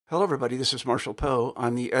Hello, everybody. This is Marshall Poe.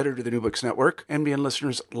 I'm the editor of the New Books Network. NBN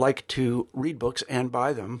listeners like to read books and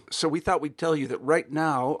buy them. So we thought we'd tell you that right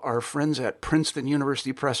now, our friends at Princeton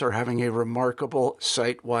University Press are having a remarkable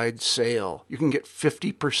site-wide sale. You can get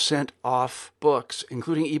 50% off books,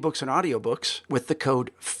 including ebooks and audiobooks, with the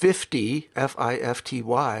code 50,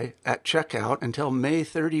 F-I-F-T-Y, at checkout until May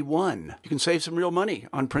 31. You can save some real money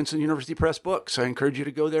on Princeton University Press books. I encourage you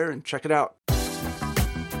to go there and check it out.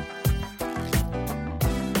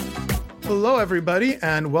 Hello, everybody,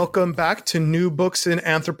 and welcome back to New Books in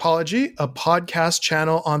Anthropology, a podcast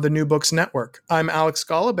channel on the New Books Network. I'm Alex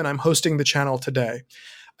Golub, and I'm hosting the channel today.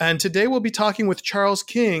 And today we'll be talking with Charles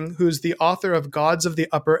King, who's the author of Gods of the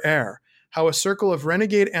Upper Air, How a Circle of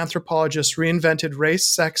Renegade Anthropologists Reinvented Race,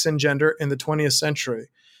 Sex, and Gender in the 20th Century.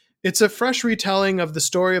 It's a fresh retelling of the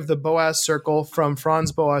story of the Boaz Circle from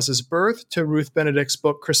Franz Boas's birth to Ruth Benedict's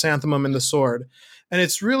book, Chrysanthemum and the Sword. And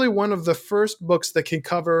it's really one of the first books that can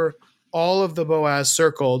cover all of the Boaz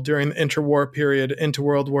Circle during the interwar period into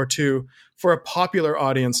World War II for a popular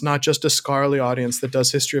audience, not just a scholarly audience that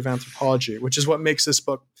does history of anthropology, which is what makes this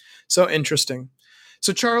book so interesting.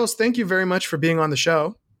 So, Charles, thank you very much for being on the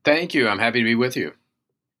show. Thank you. I'm happy to be with you.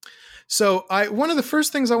 So one of the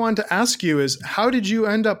first things I wanted to ask you is, how did you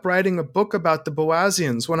end up writing a book about the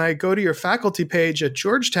Boazians? When I go to your faculty page at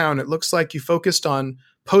Georgetown, it looks like you focused on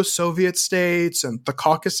post-Soviet states and the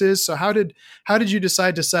Caucasus. So how did you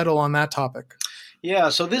decide to settle on that topic? Yeah,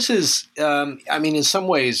 so this is, in some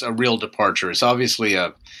ways, a real departure. It's obviously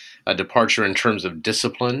a departure in terms of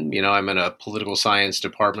discipline. You know, I'm in a political science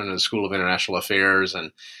department in the School of International Affairs,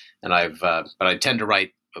 but I tend to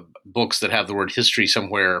write books that have the word history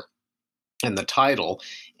somewhere in the title.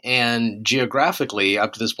 And geographically,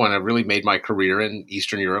 up to this point, I've really made my career in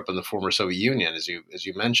Eastern Europe and the former Soviet Union, as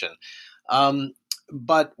you mentioned.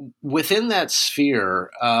 But within that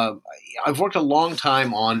sphere, I've worked a long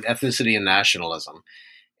time on ethnicity and nationalism.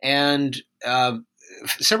 And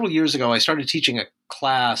several years ago, I started teaching a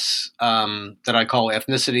class that I call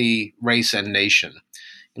Ethnicity, Race, and Nation,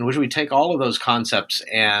 in which we take all of those concepts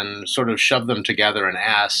and sort of shove them together and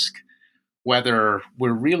ask whether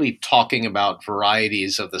we're really talking about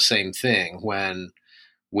varieties of the same thing when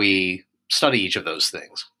we study each of those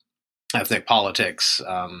things. Ethnic politics,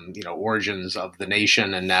 origins of the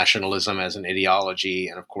nation and nationalism as an ideology,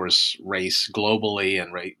 and of course, race globally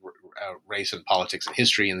and race and politics and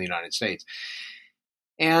history in the United States.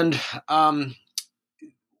 And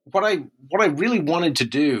what I really wanted to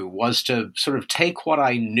do was to sort of take what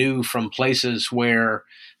I knew from places where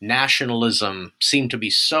nationalism seemed to be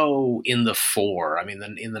so in the fore. I mean,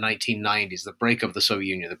 in the 1990s, the breakup of the Soviet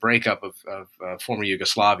Union, the breakup of former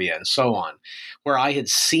Yugoslavia, and so on, where I had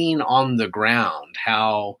seen on the ground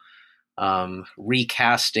how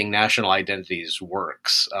recasting national identities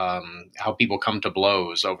works, how people come to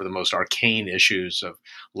blows over the most arcane issues of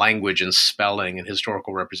language and spelling and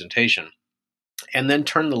historical representation. And then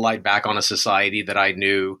turn the light back on a society that I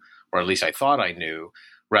knew, or at least I thought I knew,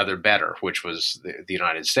 rather better, which was the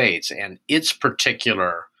United States, and its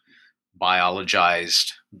particular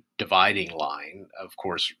biologized dividing line, of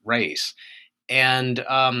course, race. And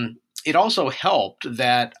it also helped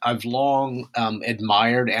that I've long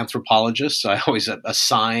admired anthropologists. I always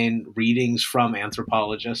assign readings from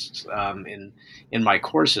anthropologists in my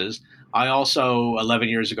courses. I also, 11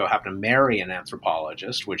 years ago, happened to marry an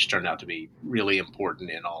anthropologist, which turned out to be really important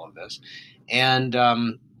in all of this. And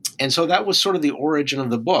so that was sort of the origin of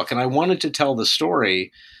the book. And I wanted to tell the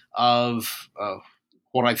story of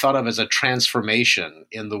what I thought of as a transformation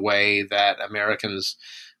in the way that Americans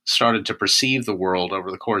started to perceive the world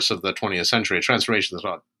over the course of the 20th century. A transformation that's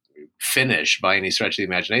not finished by any stretch of the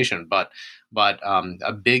imagination, but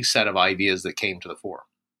a big set of ideas that came to the fore.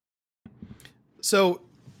 So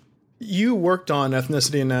you worked on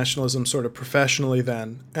ethnicity and nationalism sort of professionally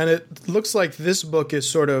then, and it looks like this book is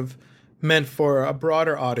sort of meant for a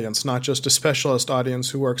broader audience, not just a specialist audience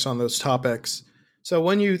who works on those topics. So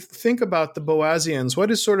when you think about the Boazians, what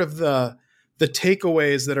is sort of the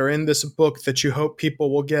takeaways that are in this book that you hope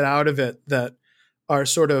people will get out of it that are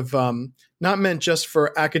sort of not meant just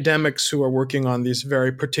for academics who are working on these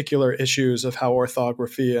very particular issues of how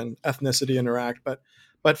orthography and ethnicity interact,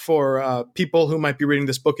 but for people who might be reading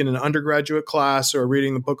this book in an undergraduate class or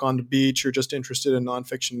reading the book on the beach or just interested in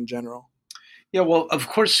nonfiction in general? Yeah, well, of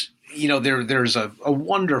course, there's a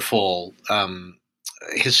wonderful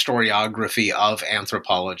historiography of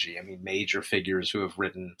anthropology. I mean, major figures who have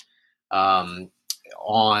written on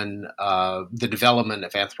the development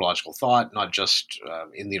of anthropological thought, not just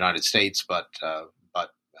in the United States, but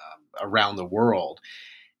around the world.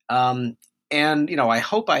 And, I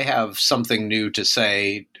hope I have something new to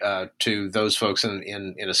say to those folks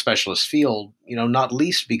in a specialist field, not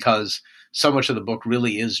least because so much of the book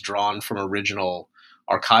really is drawn from original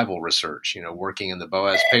archival research, working in the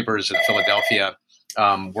Boas papers in Philadelphia,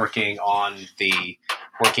 working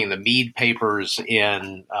the Mead papers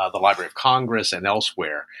in the Library of Congress and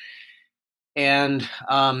elsewhere. And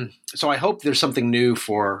so I hope there's something new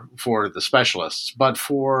for the specialists, but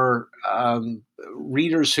for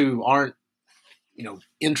readers who aren't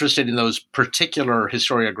interested in those particular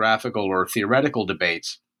historiographical or theoretical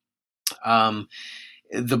debates,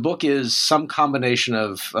 the book is some combination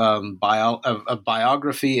of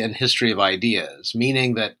biography and history of ideas,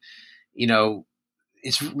 meaning that,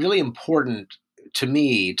 it's really important to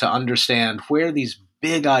me to understand where these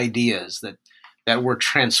big ideas that were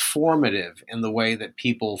transformative in the way that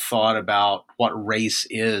people thought about what race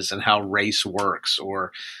is and how race works,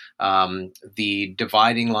 or the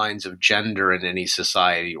dividing lines of gender in any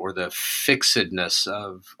society, or the fixedness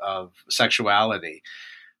of sexuality,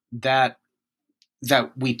 that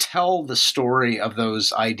we tell the story of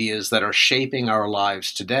those ideas that are shaping our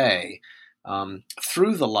lives today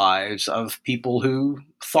through the lives of people who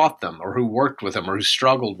thought them, or who worked with them, or who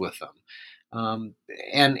struggled with them.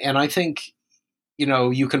 And I think,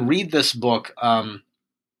 you can read this book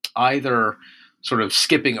either sort of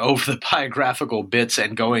skipping over the biographical bits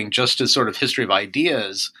and going just to sort of history of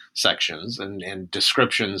ideas sections and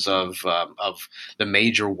descriptions of the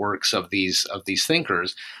major works of these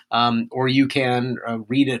thinkers, or you can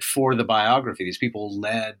read it for the biography. These people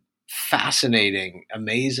led fascinating,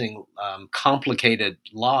 amazing, complicated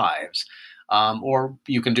lives, or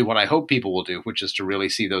you can do what I hope people will do, which is to really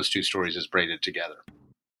see those two stories as braided together.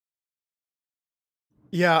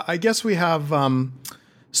 Yeah, I guess we have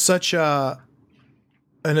such an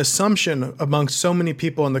assumption amongst so many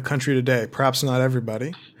people in the country today, perhaps not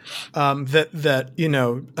everybody, that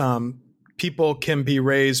people can be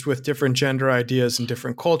raised with different gender ideas in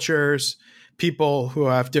different cultures. People who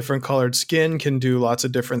have different colored skin can do lots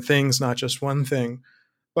of different things, not just one thing.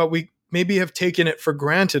 But we maybe have taken it for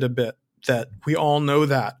granted a bit that we all know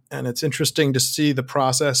that. And it's interesting to see the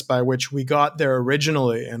process by which we got there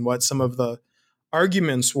originally and what some of the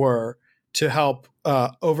arguments were to help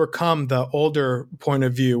overcome the older point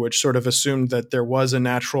of view, which sort of assumed that there was a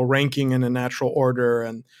natural ranking and a natural order,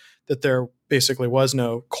 and that there basically was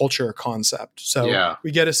no culture concept. So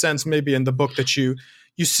we get a sense maybe in the book that you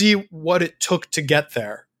see what it took to get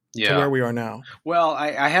there to where we are now. Well,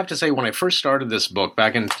 I have to say, when I first started this book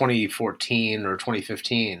back in 2014 or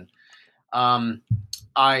 2015,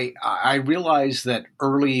 I realized that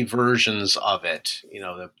early versions of it,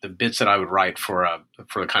 the bits that I would write for a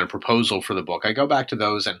kind of proposal for the book, I go back to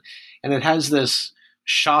those, and it has this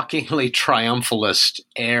shockingly triumphalist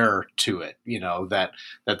air to it, that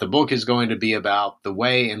the book is going to be about the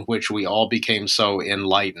way in which we all became so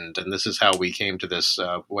enlightened, and this is how we came to this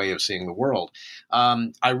way of seeing the world.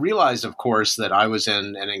 I realized, of course, that I was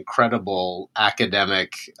in an incredible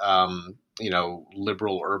academic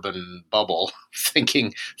liberal urban bubble,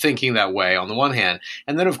 thinking that way on the one hand.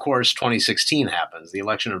 And then, of course, 2016 happens, the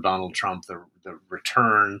election of Donald Trump, the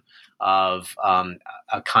return of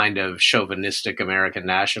a kind of chauvinistic American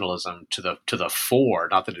nationalism to the fore.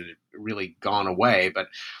 Not that it had really gone away, but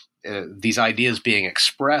these ideas being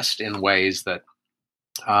expressed in ways that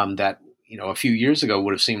a few years ago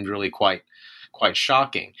would have seemed really quite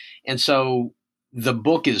shocking. And so the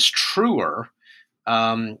book is truer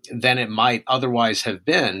than it might otherwise have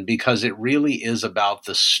been, because it really is about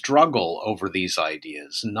the struggle over these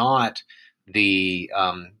ideas, not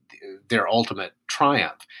their ultimate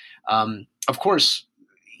triumph. Of course,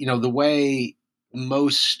 the way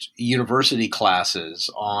most university classes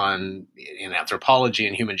in anthropology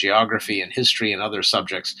and human geography and history and other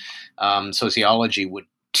subjects, sociology, would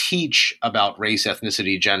teach about race,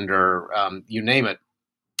 ethnicity, gender, you name it.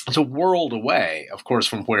 It's a world away, of course,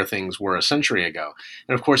 from where things were a century ago.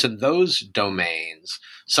 And of course, in those domains,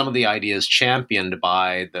 some of the ideas championed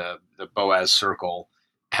by the Boas Circle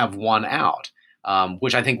have won out,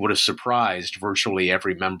 which I think would have surprised virtually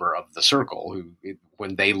every member of the circle, who,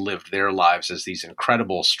 when they lived their lives as these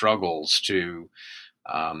incredible struggles to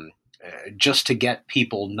just to get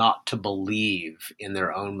people not to believe in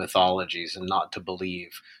their own mythologies and not to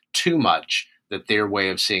believe too much that their way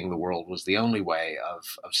of seeing the world was the only way of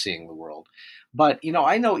seeing the world. But,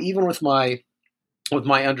 I know even with my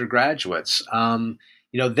undergraduates,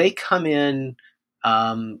 they come in,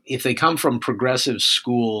 if they come from progressive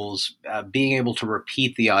schools, being able to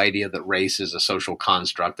repeat the idea that race is a social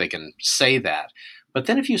construct, they can say that. But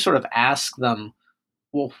then if you sort of ask them,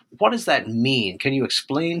 well, what does that mean? Can you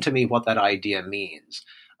explain to me what that idea means?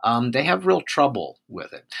 they have real trouble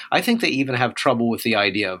with it. I think they even have trouble with the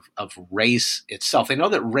idea of race itself. They know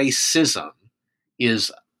that racism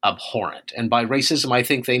is abhorrent. And by racism, I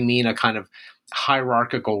think they mean a kind of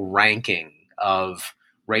hierarchical ranking of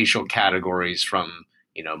racial categories from,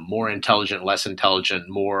 more intelligent, less intelligent,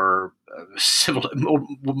 more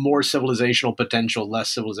more civilizational potential,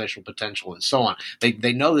 less civilizational potential, and so on.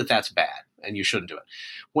 They know that that's bad, and you shouldn't do it.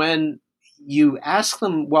 When you ask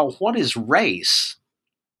them, well, what is race?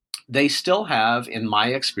 They still have, in my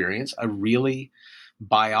experience, a really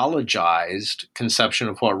biologized conception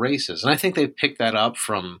of what race is. And I think they picked that up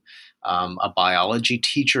from a biology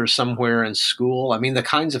teacher somewhere in school. I mean, the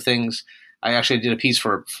kinds of things. I actually did a piece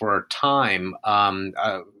for Time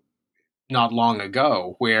not long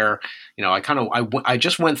ago where, I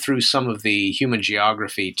just went through some of the human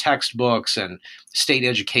geography textbooks and state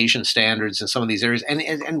education standards in some of these areas.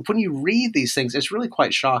 And when you read these things, it's really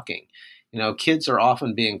quite shocking. Kids are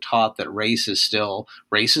often being taught that race is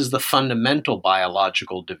the fundamental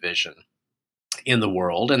biological division in the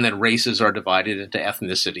world, and that races are divided into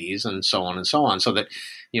ethnicities and so on and so on. So that,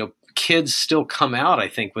 kids still come out, I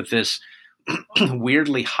think, with this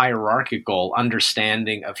weirdly hierarchical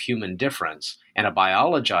understanding of human difference and a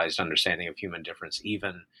biologized understanding of human difference,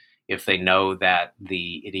 even if they know that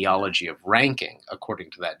the ideology of ranking according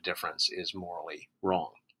to that difference is morally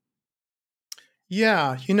wrong.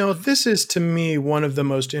 Yeah, this is to me one of the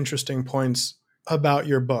most interesting points about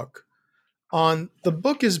your book. The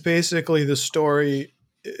book is basically the story,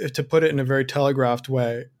 to put it in a very telegraphed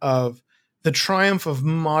way, of the triumph of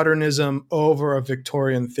modernism over a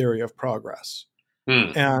Victorian theory of progress.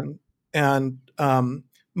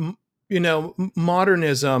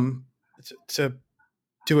 Modernism, to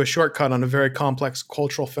do a shortcut on a very complex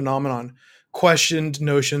cultural phenomenon, questioned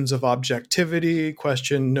notions of objectivity,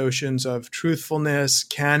 questioned notions of truthfulness,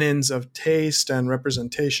 canons of taste and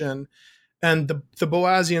representation. And the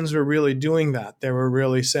Boasians were really doing that. They were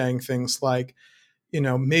really saying things like,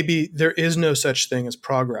 maybe there is no such thing as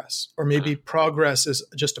progress, or maybe progress is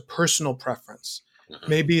just a personal preference.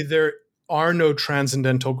 Maybe there are no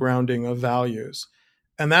transcendental grounding of values.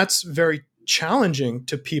 And that's very challenging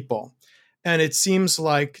to people. And it seems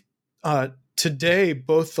like today,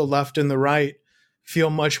 both the left and the right feel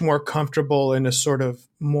much more comfortable in a sort of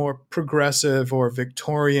more progressive or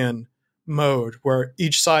Victorian mode, where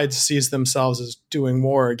each side sees themselves as doing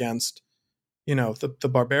war against, the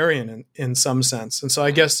barbarian in some sense. And so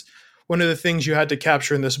I guess one of the things you had to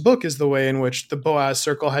capture in this book is the way in which the Boas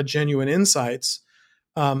Circle had genuine insights.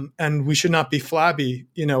 And we should not be flabby,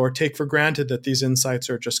 or take for granted that these insights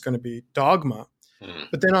are just going to be dogma.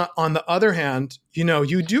 But then on the other hand,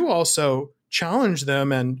 you do also challenge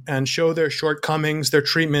them and show their shortcomings, their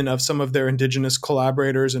treatment of some of their indigenous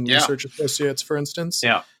collaborators and research associates, for instance.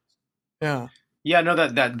 Yeah. No,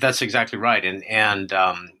 that's exactly right. And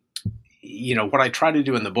what I try to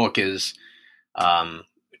do in the book is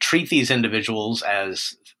treat these individuals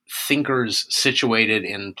as thinkers situated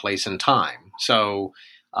in place and time. So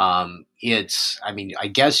I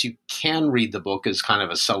guess you can read the book as kind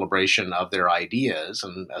of a celebration of their ideas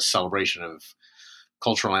and a celebration of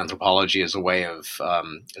cultural anthropology as a way of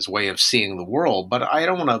seeing the world. But I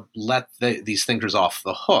don't want to let these thinkers off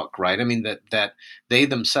the hook, right? I mean, that they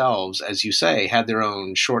themselves, as you say, had their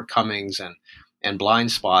own shortcomings and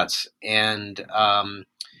blind spots, and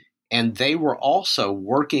they were also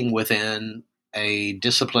working within a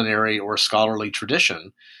disciplinary or scholarly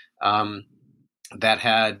tradition that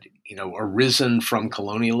had, arisen from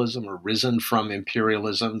colonialism, arisen from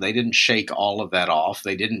imperialism. They didn't shake all of that off.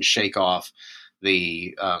 They didn't shake off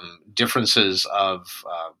the differences of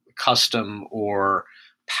custom or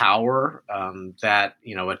power that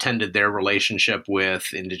attended their relationship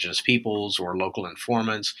with indigenous peoples or local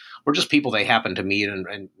informants, or just people they happen to meet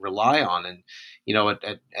and rely on. And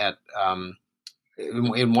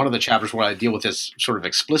in one of the chapters where I deal with this sort of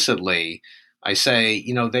explicitly, I say,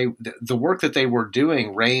 the work that they were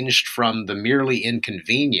doing ranged from the merely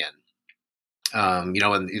inconvenient,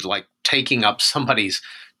 and like taking up somebody's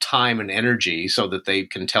time and energy so that they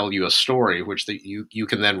can tell you a story, which you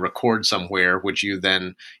can then record somewhere, which you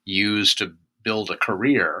then use to build a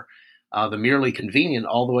career. The merely convenient,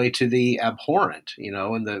 all the way to the abhorrent,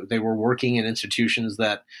 and they were working in institutions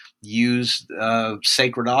that used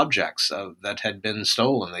sacred objects that had been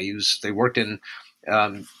stolen. They worked in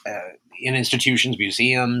institutions,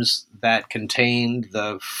 museums that contained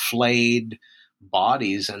the flayed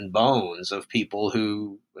bodies and bones of people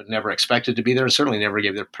who never expected to be there, and certainly never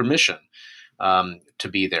gave their permission to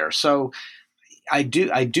be there. So I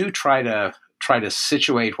do try to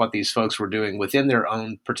situate what these folks were doing within their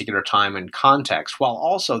own particular time and context, while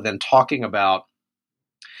also then talking about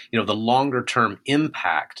the longer term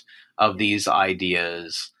impact of these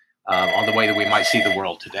ideas on the way that we might see the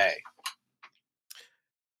world today.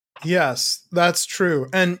 Yes, that's true.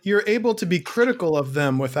 And you're able to be critical of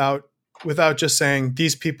them without just saying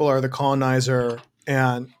these people are the colonizer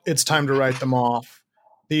and it's time to write them off.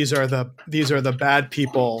 These are the bad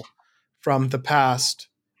people from the past,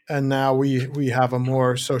 and now we have a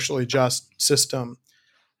more socially just system.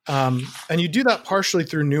 And you do that partially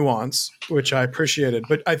through nuance, which I appreciated.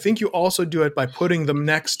 But I think you also do it by putting them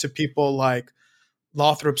next to people like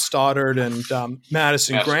Lothrop Stoddard and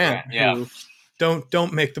Madison Grant, yeah. who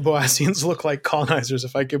don't make the Boasians look like colonizers,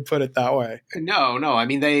 if I could put it that way. No. I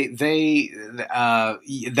mean,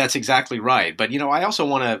 that's exactly right. But I also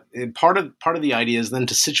want to part of the idea is then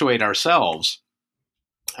to situate ourselves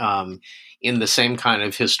in the same kind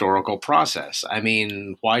of historical process. I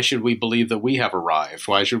mean, why should we believe that we have arrived?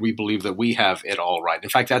 Why should we believe that we have it all right? In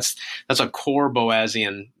fact, that's a core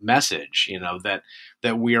Boasian message. That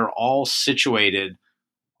we are all situated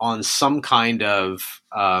on some kind of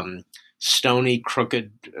stony,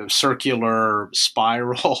 crooked, circular,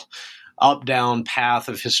 spiral, up-down path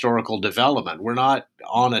of historical development. We're not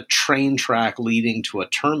on a train track leading to a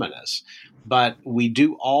terminus, but we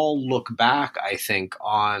do all look back, I think,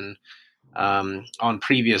 on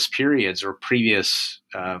previous periods or previous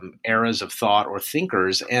eras of thought or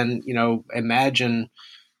thinkers, and imagine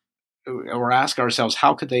or ask ourselves,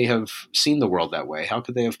 how could they have seen the world that way? How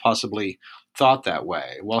could they have possibly thought that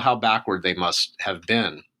way? Well, how backward they must have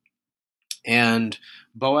been. And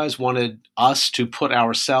Boas wanted us to put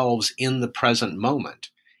ourselves in the present moment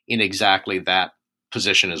in exactly that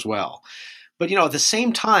position as well. But at the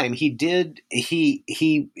same time, he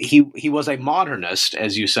was a modernist,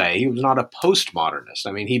 as you say. He was not a postmodernist.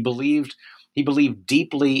 I mean, he believed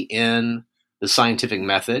deeply in the scientific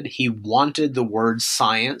method. He wanted the word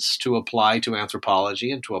science to apply to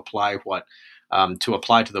anthropology and to apply to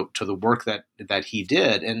the work that he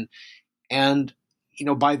did. And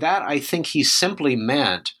by that, I think he simply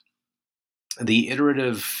meant the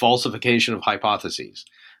iterative falsification of hypotheses.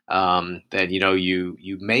 That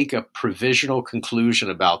you make a provisional conclusion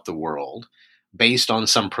about the world based on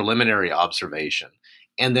some preliminary observation,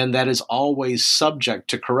 and then that is always subject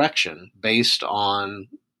to correction based on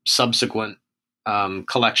subsequent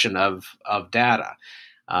collection of data.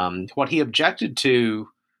 What he objected to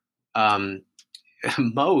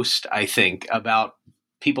most, I think, about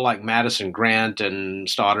people like Madison Grant and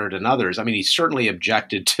Stoddard and others. I mean, he certainly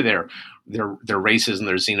objected to their racism,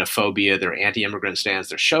 their xenophobia, their anti-immigrant stance,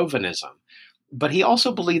 their chauvinism. But he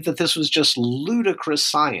also believed that this was just ludicrous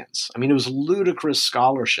science. I mean, it was ludicrous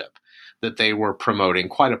scholarship that they were promoting,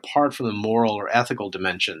 quite apart from the moral or ethical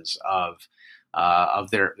dimensions of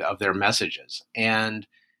their messages. And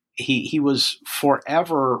he was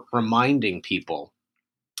forever reminding people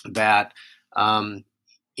that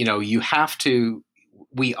you have to.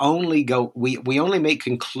 We only make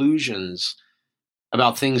conclusions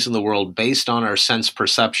about things in the world based on our sense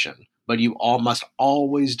perception, but you all must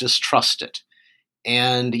always distrust it.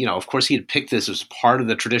 And of course, he had picked this as part of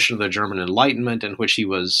the tradition of the German Enlightenment, in which he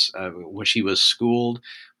was schooled.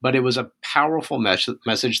 But it was a powerful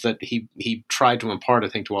message that he tried to impart, I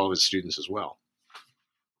think, to all of his students as well.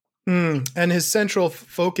 And his central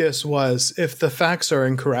focus was, if the facts are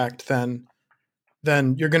incorrect, then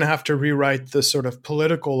you're going to have to rewrite the sort of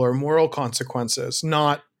political or moral consequences,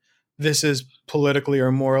 not this is politically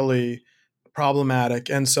or morally problematic,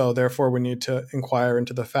 and so therefore we need to inquire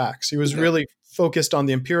into the facts. He was really focused on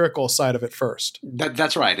the empirical side of it first.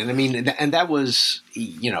 That's right. And I mean, and that was,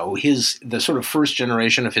 the sort of first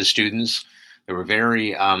generation of his students. They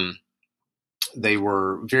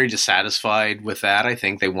were very dissatisfied with that. I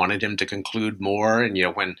think they wanted him to conclude more. And,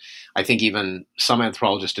 when I think even some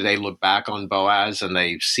anthropologists today look back on Boas and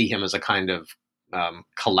they see him as a kind of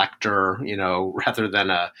collector, rather than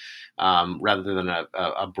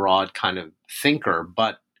a broad kind of thinker.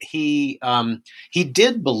 But he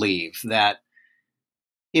did believe that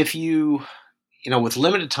if you, with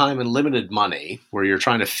limited time and limited money, where you're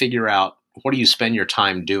trying to figure out what do you spend your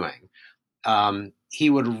time doing, he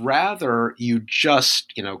would rather you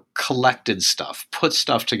just, collected stuff, put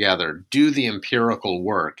stuff together, do the empirical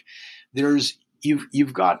work.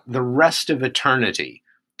 You've got the rest of eternity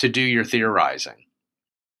to do your theorizing.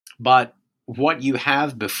 But what you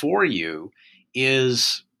have before you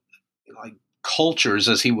is like cultures,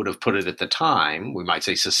 as he would have put it at the time. We might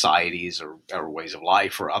say societies or ways of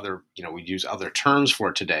life, or other, we use other terms for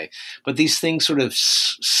it today. But these things sort of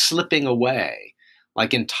slipping away,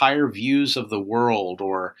 like entire views of the world,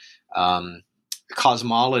 or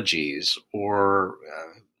cosmologies, or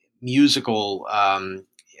musical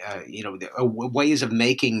ways of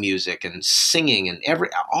making music and singing and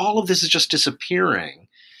all of this is just disappearing.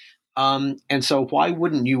 And so why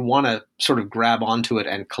wouldn't you want to sort of grab onto it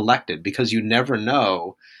and collect it? Because you never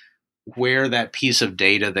know where that piece of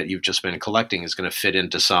data that you've just been collecting is going to fit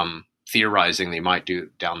into some theorizing they might do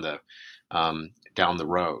down the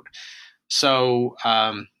road. So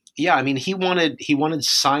I mean, he wanted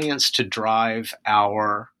science to drive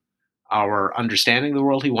our understanding of the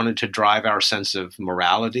world. He wanted to drive our sense of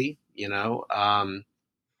morality,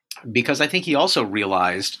 because I think he also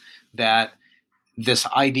realized that this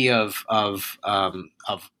idea of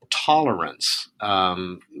tolerance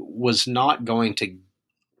was not going to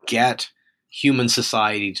get human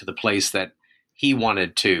society to the place that he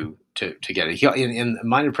wanted to get it. In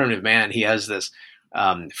Mind of a Primitive Man, he has this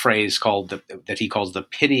phrase that he calls the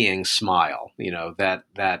pitying smile.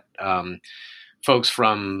 That folks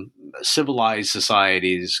from civilized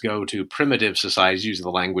societies go to primitive societies, using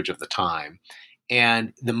the language of the time,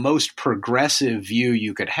 and the most progressive view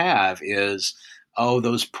you could have is, oh,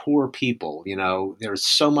 those poor people. There's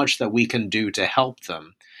so much that we can do to help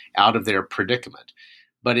them out of their predicament.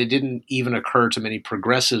 But it didn't even occur to many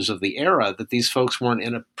progressives of the era that these folks weren't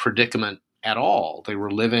in a predicament at all. They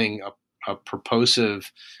were living a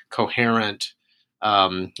purposive, coherent,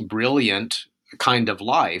 brilliant kind of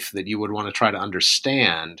life that you would want to try to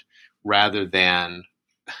understand rather than,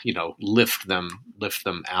 lift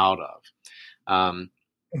them out of. And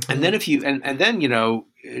then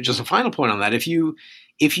just a final point on that, if you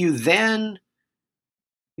then,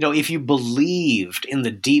 if you believed in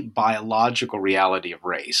the deep biological reality of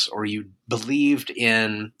race, or you believed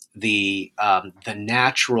in the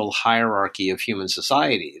natural hierarchy of human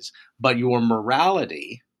societies, but your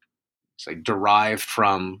morality, say, derived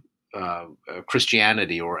from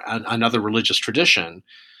Christianity or another religious tradition,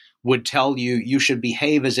 would tell you should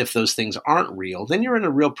behave as if those things aren't real, then you're in a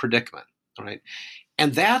real predicament, right?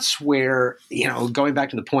 And that's where, going back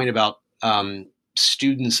to the point about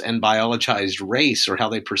students and biologized race, or how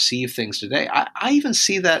they perceive things today, I even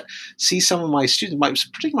see some of my students,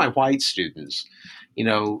 particularly my white students,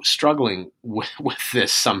 struggling with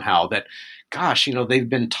this somehow, that, gosh, they've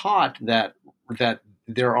been taught that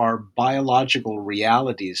there are biological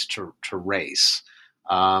realities to race.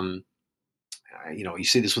 You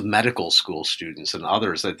see this with medical school students and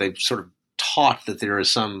others, that they've sort of taught that there is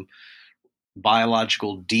some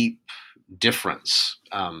biological deep difference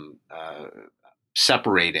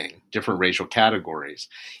separating different racial categories.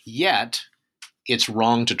 Yet it's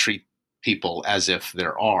wrong to treat people as if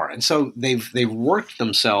there are. And so they've worked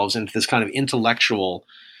themselves into this kind of intellectual,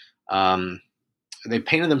 they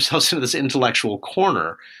painted themselves into this intellectual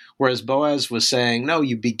corner, whereas Boas was saying, no,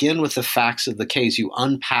 you begin with the facts of the case, you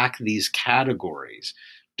unpack these categories,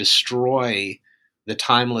 destroy the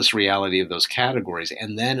timeless reality of those categories,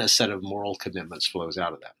 and then a set of moral commitments flows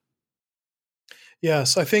out of that.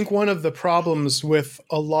 Yes, I think one of the problems with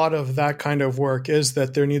a lot of that kind of work is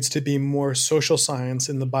that there needs to be more social science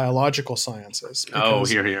in the biological sciences.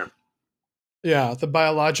 Here. Yeah, the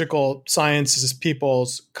biological sciences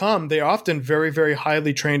peoples they're often very, very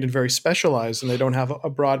highly trained and very specialized, and they don't have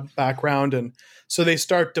a broad background. And so they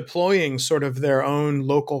start deploying sort of their own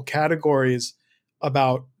local categories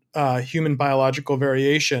about human biological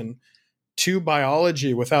variation to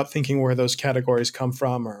biology without thinking where those categories come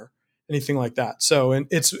from or anything like that. So, and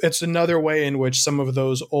it's another way in which some of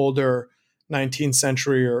those older 19th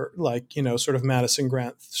century or sort of Madison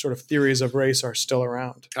Grant sort of theories of race are still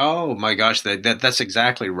around. Oh my gosh, that's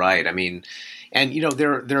exactly right. I mean, and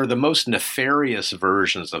there are the most nefarious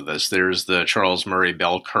versions of this. There's the Charles Murray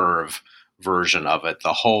bell curve version of it,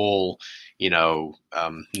 the whole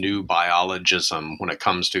new biologism when it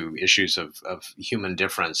comes to issues of human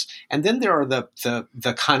difference. And then there are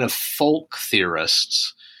the kind of folk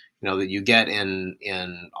theorists, that you get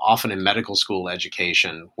often in medical school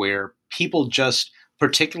education, where people just,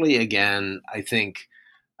 particularly again, I think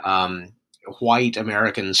white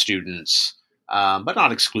American students, but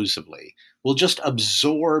not exclusively, will just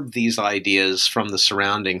absorb these ideas from the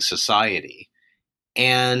surrounding society.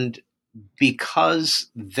 And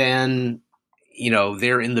because then,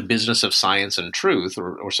 they're in the business of science and truth,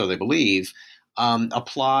 or so they believe,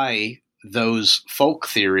 apply those folk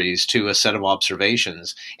theories to a set of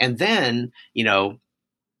observations. And then,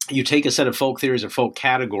 you take a set of folk theories or folk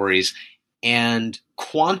categories and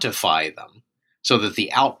quantify them so that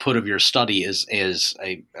the output of your study is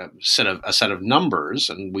a set of numbers.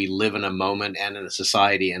 And we live in a moment and in a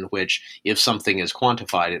society in which if something is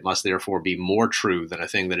quantified, it must therefore be more true than a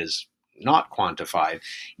thing that is not quantified.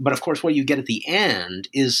 But of course, what you get at the end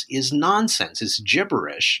is nonsense. It's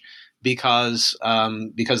gibberish, because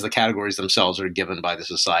the categories themselves are given by the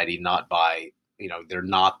society, not by, they're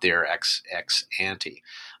not there ex ante.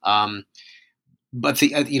 But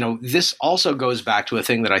this also goes back to a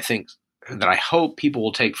thing that I hope people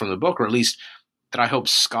will take from the book, or at least that I hope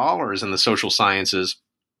scholars in the social sciences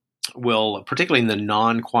will, particularly in the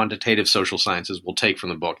non-quantitative social sciences, will take from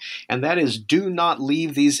the book. And that is, do not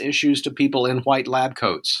leave these issues to people in white lab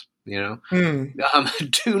coats, do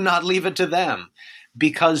not leave it to them,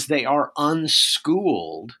 because they are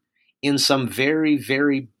unschooled in some very,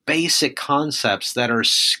 very basic concepts that are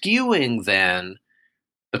skewing then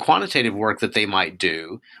the quantitative work that they might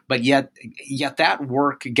do, but yet that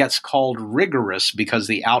work gets called rigorous because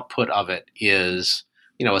the output of it is,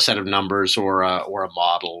 a set of numbers or a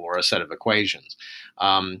model or a set of equations.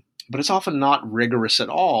 But it's often not rigorous at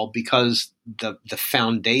all because the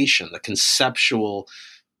foundation, the conceptual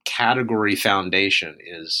category foundation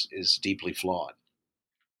is deeply flawed.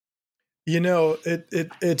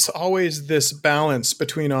 It's always this balance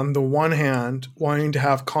between, on the one hand, wanting to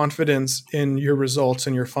have confidence in your results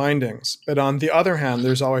and your findings. But on the other hand,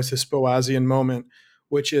 there's always this Boasian moment,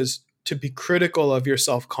 which is to be critical of your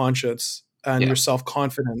self-conscious and your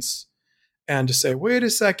self-confidence, and to say, wait a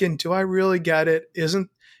second, do I really get it? Isn't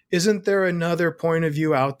there another point of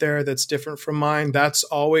view out there that's different from mine? That's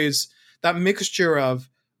always that mixture of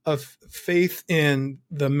faith in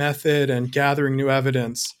the method and gathering new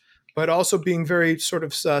evidence, but also being very sort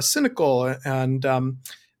of cynical and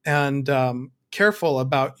careful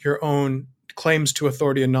about your own claims to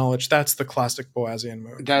authority and knowledge. That's the classic Boasian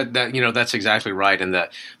move. That's exactly right. And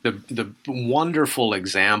the wonderful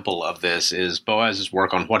example of this is Boas's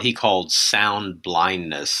work on what he called sound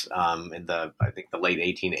blindness in the late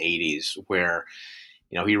 1880s, where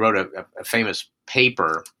he wrote a famous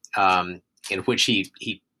paper in which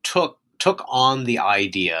he took on the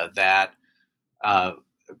idea that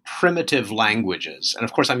primitive languages, and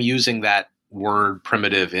of course I'm using that word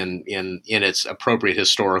primitive in its appropriate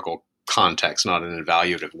historical context, not in an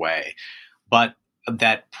evaluative way, but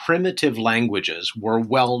that primitive languages were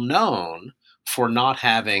well known for not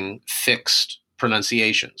having fixed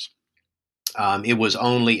pronunciations. It was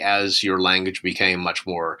only as your language became much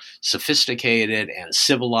more sophisticated and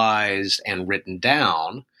civilized and written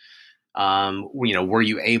down, were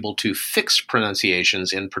you able to fix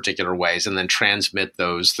pronunciations in particular ways and then transmit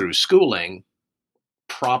those through schooling,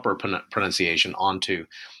 proper pronunciation onto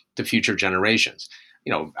the future generations.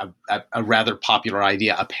 A rather popular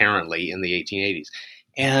idea apparently in the 1880s.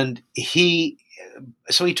 And he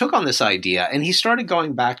took on this idea and he started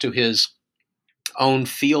going back to his own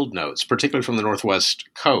field notes, particularly from the Northwest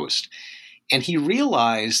coast. And he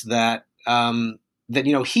realized that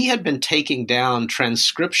he had been taking down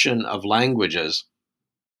transcription of languages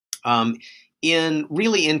in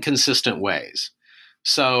really inconsistent ways.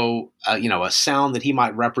 So, a sound that he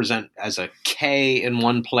might represent as a K in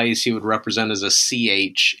one place, he would represent as a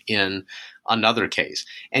CH in another case.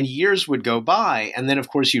 And years would go by, and then, of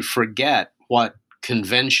course, you forget what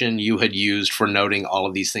convention you had used for noting all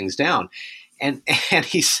of these things down. And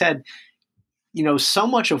he said, so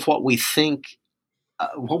much of what we think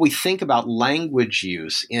about language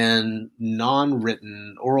use in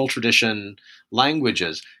non-written oral tradition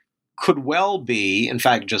languages could well be, in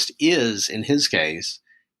fact, just is in his case,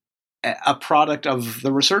 a product of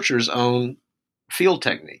the researcher's own field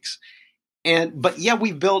techniques. But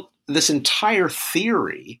we've built this entire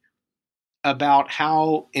theory about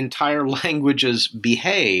how entire languages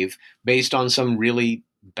behave based on some really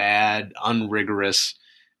bad, unrigorous,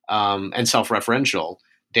 and self-referential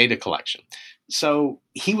data collection. So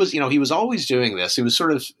he was always doing this. It was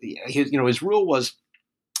sort of, his rule was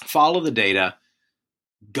follow the data,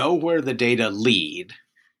 go where the data lead,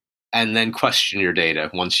 and then question your data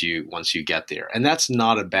once you get there. And that's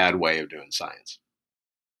not a bad way of doing science.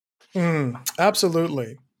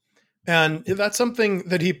 Absolutely. And that's something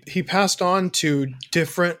that he passed on to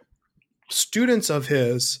different students of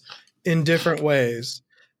his in different ways.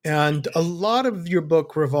 And a lot of your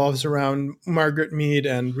book revolves around Margaret Mead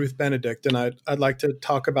and Ruth Benedict, and I'd like to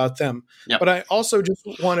talk about them. Yep. But I also just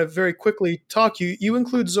want to very quickly talk. You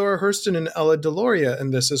include Zora Hurston and Ella Deloria in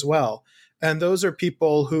this as well. And those are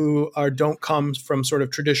people who don't come from sort of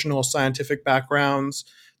traditional scientific backgrounds.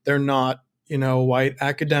 They're not, white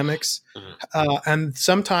academics. Mm-hmm. And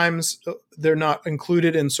sometimes they're not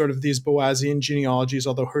included in sort of these Boasian genealogies,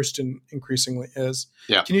 although Hurston increasingly is.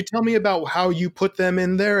 Yeah. Can you tell me about how you put them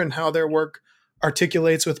in there and how their work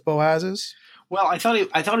articulates with Boas's? Well, I thought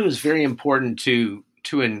it was very important to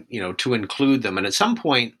include them. And at some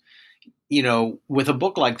point, with a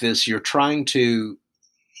book like this, you're trying to.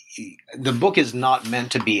 The book is not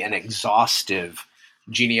meant to be an exhaustive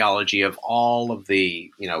genealogy of all of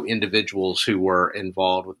the individuals who were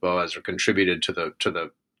involved with Boaz or contributed to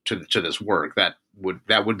this work, that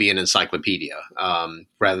would be an encyclopedia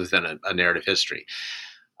rather than a narrative history.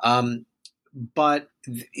 But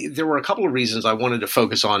there were a couple of reasons I wanted to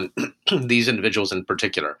focus on these individuals in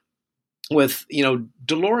particular. With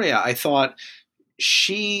Deloria, I thought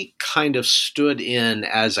she kind of stood in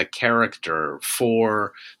as a character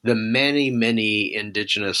for the many, many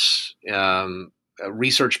indigenous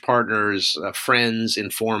research partners, friends,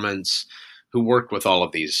 informants who worked with all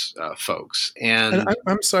of these folks. And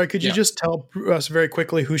I'm sorry, could you just tell us very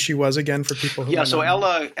quickly who she was again for people who? So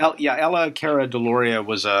Ella Cara Deloria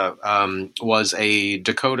was a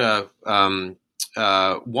Dakota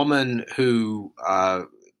woman who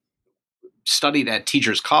studied at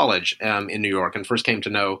Teachers College in New York and first came to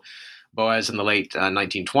know Boaz in the late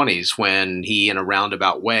 1920s when he, in a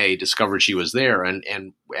roundabout way, discovered she was there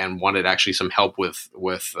and wanted actually some help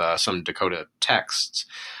with some Dakota texts.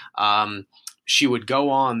 She would go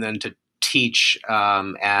on then to teach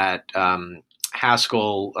at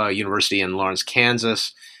Haskell University in Lawrence,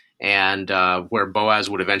 Kansas, and where Boaz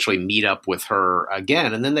would eventually meet up with her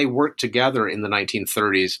again. And then they worked together in the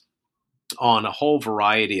 1930s on a whole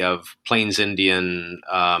variety of Plains Indian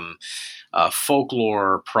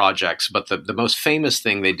folklore projects. But the most famous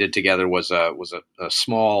thing they did together was a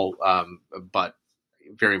small but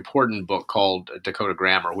very important book called Dakota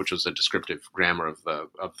Grammar, which was a descriptive grammar of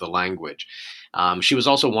the language. She was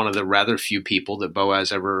also one of the rather few people that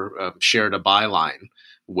Boaz ever shared a byline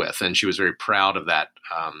with, and she was very proud of that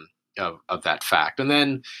of that fact. And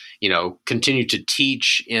then, continued to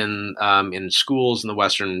teach in schools in the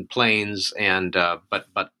Western Plains, and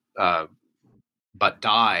but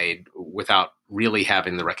died without really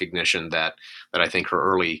having the recognition that I think her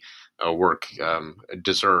early work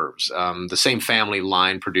deserves. The same family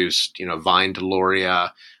line produced, Vine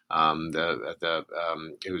Deloria,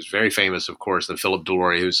 it was very famous, of course, the Philip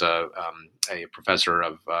Deloria, who's a professor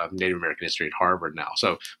of Native American history at Harvard now.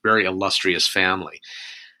 So very illustrious family.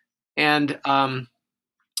 And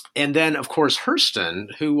then, of course,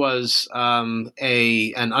 Hurston, who was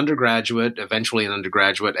an undergraduate, eventually an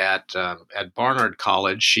undergraduate at Barnard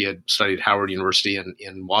College. She had studied Howard University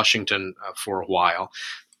in Washington for a while,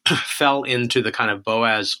 fell into the kind of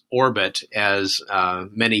Boaz orbit, as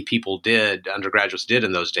many people did, undergraduates did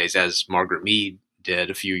in those days, as Margaret Mead did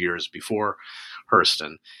a few years before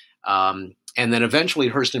Hurston. And then eventually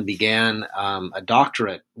Hurston began a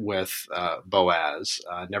doctorate with Boaz,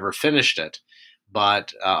 never finished it,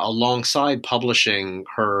 but alongside publishing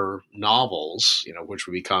her novels, which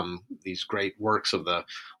would become these great works of the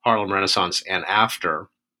Harlem Renaissance and after,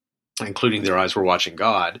 including Their Eyes Were Watching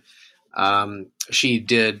God, she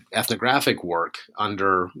did ethnographic work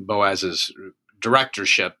under Boaz's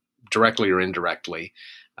directorship, directly or indirectly,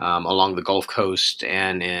 along the Gulf Coast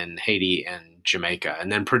and in Haiti and Jamaica,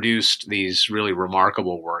 and then produced these really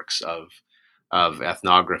remarkable works of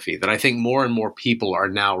ethnography that I think more and more people are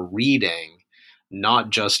now reading, not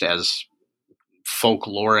just as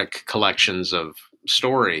folkloric collections of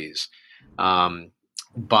stories,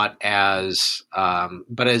 but as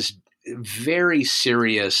very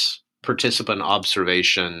serious participant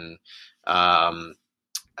observation,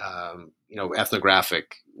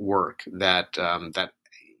 ethnographic work that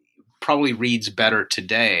probably reads better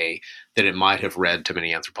today than it might have read to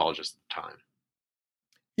many anthropologists at the time.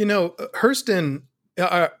 Hurston,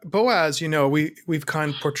 Boaz, we've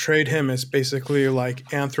kind of portrayed him as basically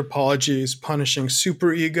like anthropology's punishing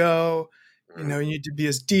superego. You need to be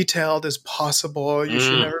as detailed as possible. You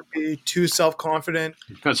should never be too self-confident.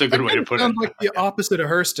 That's a good way to put it. Sounds like the opposite of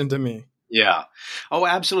Hurston to me. Yeah. Oh,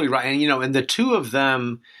 absolutely right. And, and the two of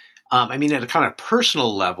them, at a kind of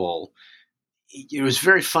personal level, it was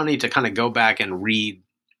very funny to kind of go back and read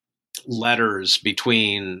letters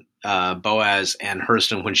between Boaz and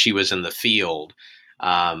Hurston when she was in the field.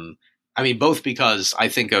 Both because I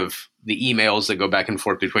think of the emails that go back and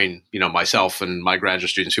forth between, myself and my graduate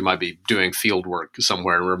students who might be doing field work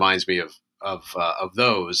somewhere, and reminds me of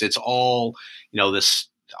those. It's all,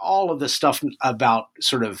 all of this stuff about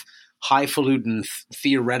sort of highfalutin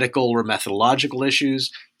theoretical or methodological issues,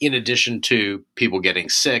 in addition to people getting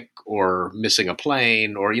sick or missing a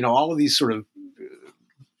plane, or, all of these sort of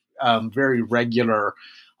very regular,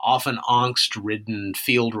 often angst-ridden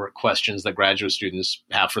fieldwork questions that graduate students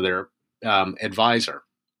have for their advisor.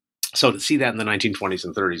 So to see that in the 1920s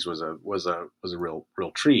and 30s was a real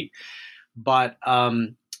treat. But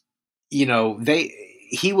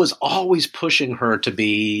he was always pushing her to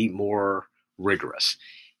be more rigorous.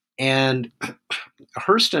 And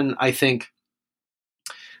Hurston, I think,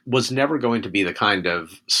 was never going to be the kind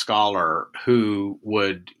of scholar who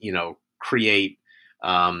would,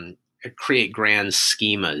 create grand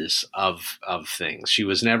schemas of things. She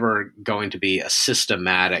was never going to be a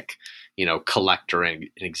systematic, collector in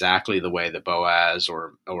exactly the way that Boaz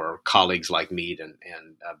or colleagues like Mead and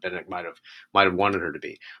Benedict might have wanted her to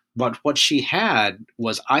be. But what she had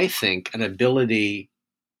was, I think, an ability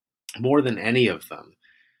more than any of them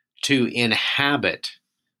to inhabit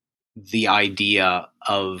the idea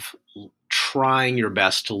of trying your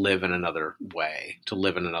best to live in another way, to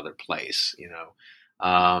live in another place,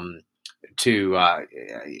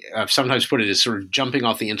 I've sometimes put it as sort of jumping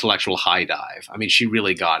off the intellectual high dive. I mean, she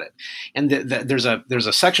really got it. And there's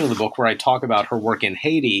a section of the book where I talk about her work in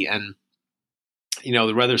Haiti and,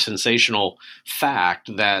 the rather sensational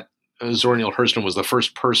fact that Zora Neale Hurston was the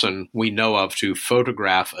first person we know of to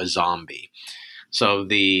photograph a zombie. So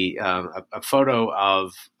a photo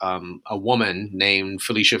of a woman named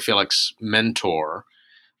Felicia Felix Mentor,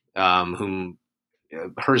 whom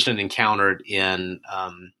Hurston encountered in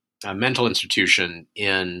a mental institution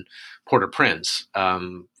in Port-au-Prince.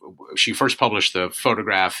 She first published the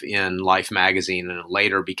photograph in Life magazine and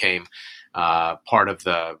later became part of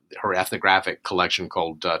her ethnographic collection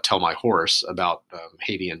called Tell My Horse about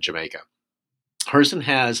Haiti and Jamaica. Hurston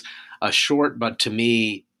has a short, but to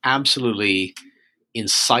me, absolutely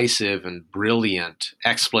incisive and brilliant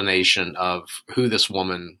explanation of who this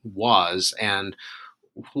woman was and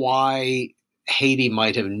why Haiti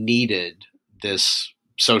might have needed this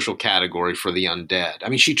social category for the undead. I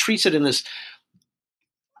mean, she treats it in this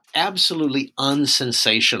absolutely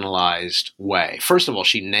unsensationalized way. First of all,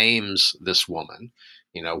 she names this woman,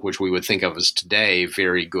 which we would think of as today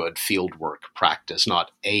very good fieldwork practice,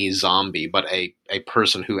 not a zombie, but a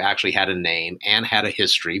person who actually had a name and had a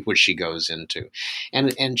history, which she goes into.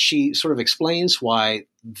 And she sort of explains why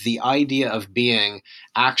the idea of being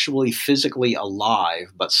actually physically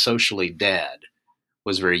alive but socially dead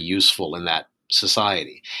was very useful in that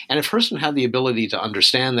society. And if Hurston had the ability to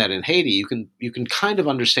understand that in Haiti, you can kind of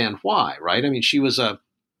understand why, right? I mean, she was an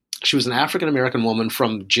African American woman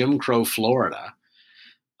from Jim Crow, Florida,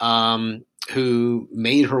 who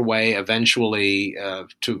made her way eventually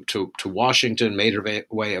to Washington, made her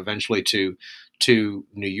way eventually to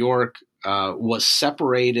New York, was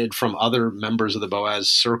separated from other members of the Boaz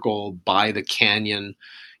circle by the canyon,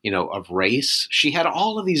 of race. She had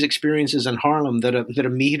all of these experiences in Harlem that a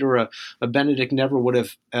Mead or a Benedict never would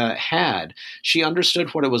have had. She understood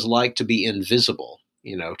what it was like to be invisible,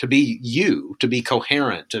 to be you, to be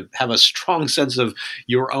coherent, to have a strong sense of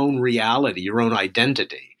your own reality, your own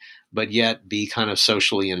identity, but yet be kind of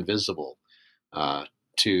socially invisible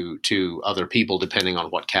to other people, depending on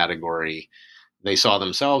what category they saw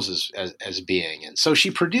themselves as being in. So she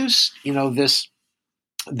produced,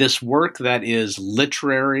 this work that is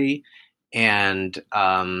literary and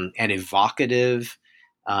evocative,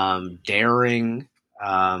 daring,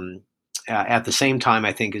 at the same time,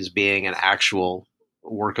 I think, as being an actual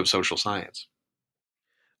work of social science.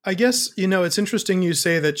 I guess, it's interesting you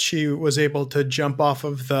say that she was able to jump off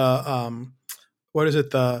of the, what is it?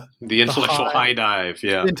 The intellectual high dive.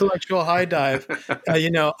 Yeah. The intellectual high dive.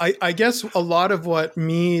 I guess a lot of what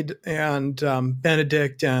Mead and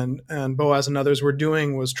Benedict and Boaz and others were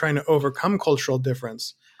doing was trying to overcome cultural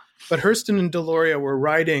difference. But Hurston and Deloria were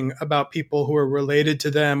writing about people who were related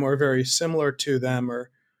to them or very similar to them or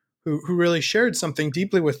who really shared something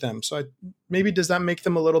deeply with them. So maybe does that make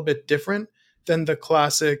them a little bit different than the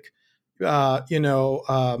classic, white,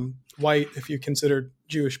 if you considered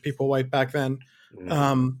Jewish people white back then,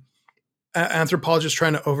 anthropologists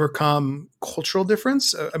trying to overcome cultural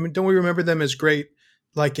difference? I mean, don't we remember them as great,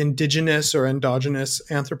 like indigenous or endogenous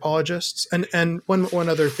anthropologists? And one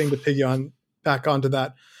other thing to piggy back onto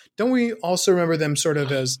that, don't we also remember them sort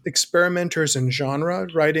of as experimenters in genre,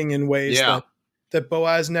 writing in ways that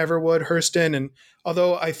Boaz never would, Hurston? And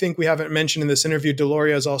although I think we haven't mentioned in this interview,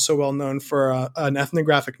 Deloria is also well known for an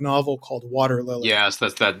ethnographic novel called Water Lily. Yes,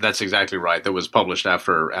 that's exactly right. That was published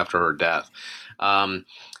after her death. And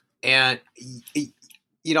I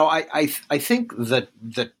think that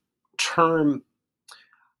the term,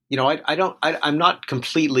 I'm not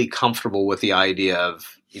completely comfortable with the idea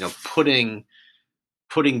of putting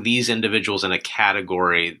these individuals in a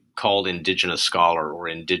category called indigenous scholar or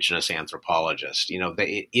indigenous anthropologist.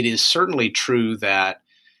 It is certainly true that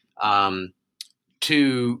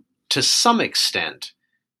to some extent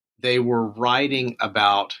they were writing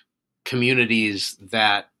about communities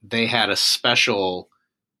that they had a special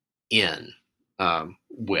in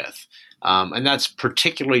with. And that's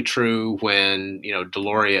particularly true when,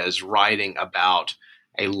 Deloria is writing about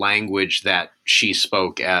a language that she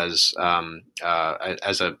spoke as a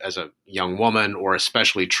young woman, or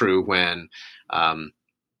especially true when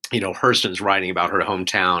Hurston's writing about her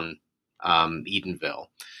hometown, Eatonville,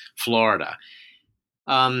 Florida.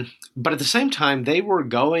 But at the same time, they were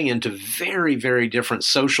going into very, very different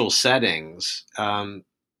social settings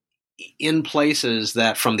in places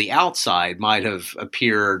that from the outside might have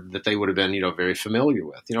appeared that they would have been, very familiar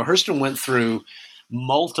with. Hurston went through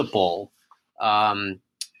multiple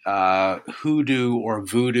hoodoo or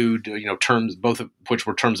voodoo, terms, both of which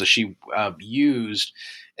were terms that she used,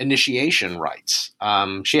 initiation rites.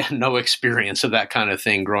 She had no experience of that kind of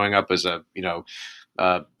thing growing up as a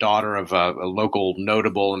daughter of a local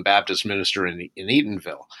notable and Baptist minister in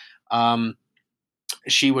Eatonville.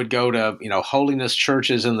 She would go to, holiness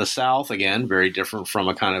churches in the South, again, very different from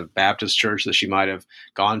a kind of Baptist church that she might have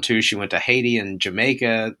gone to. She went to Haiti and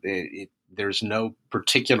Jamaica. There's no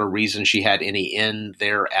particular reason she had any in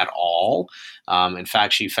there at all. In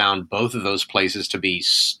fact, she found both of those places to be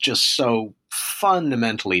just so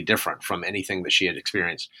fundamentally different from anything that she had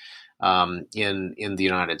experienced in the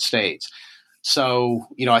United States. So,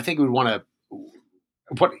 I think we want to,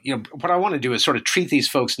 what I want to do is sort of treat these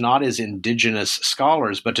folks not as indigenous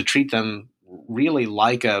scholars, but to treat them really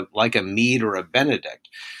like a Mead or a Benedict.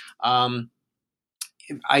 I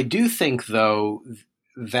do think, though,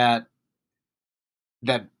 that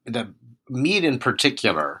Mead in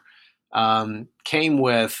particular came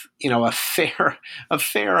with, a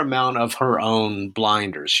fair amount of her own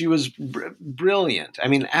blinders. She was brilliant. I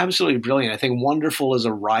mean, absolutely brilliant. I think wonderful as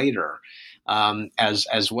a writer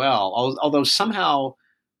as well. Although somehow,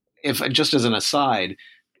 if just as an aside,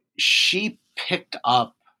 she picked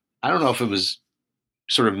up, I don't know if it was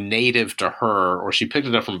sort of native to her or she picked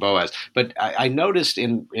it up from Boas, but I noticed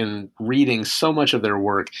in reading so much of their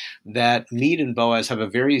work that Mead and Boas have a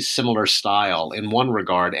very similar style in one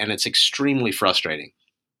regard, and it's extremely frustrating.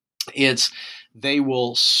 They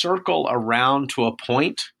will circle around to a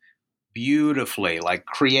point beautifully, like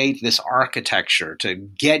create this architecture to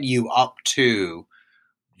get you up to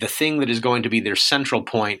the thing that is going to be their central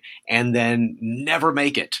point, and then never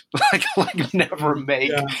make it.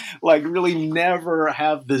 Really never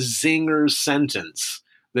have the zinger sentence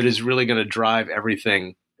that is really going to drive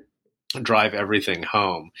everything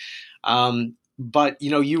home. But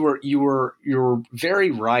you were very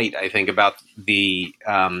right, I think, about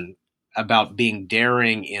about being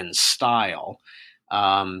daring in style.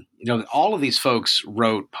 All of these folks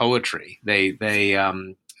wrote poetry. They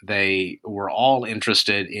were all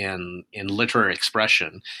interested in literary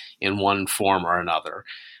expression in one form or another.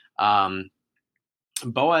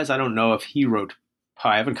 Boas, I don't know if he wrote.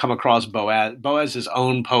 I haven't come across Boas's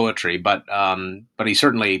own poetry, but he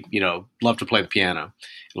certainly loved to play the piano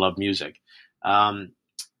and loved music.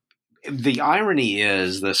 The irony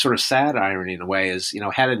is, the sort of sad irony in a way is,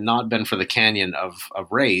 had it not been for the Canyon of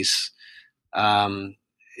Race,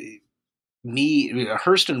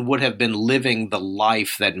 Hurston would have been living the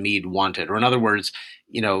life that Mead wanted. Or in other words,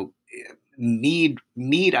 Mead,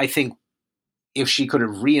 I think, if she could have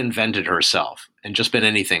reinvented herself and just been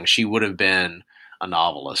anything, she would have been a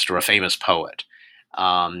novelist or a famous poet.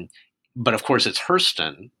 But of course, it's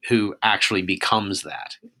Hurston who actually becomes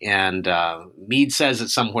that. And Mead says it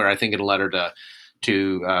somewhere, I think in a letter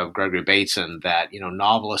to Gregory Bateson, that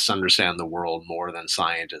novelists understand the world more than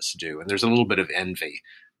scientists do. And there's a little bit of envy.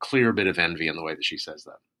 Clear bit of envy in the way that she says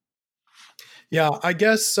that. Yeah, I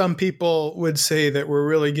guess some people would say that we're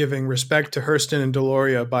really giving respect to Hurston and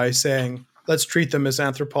Deloria by saying, let's treat them as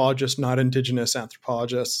anthropologists, not indigenous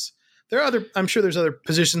anthropologists. I'm sure there's other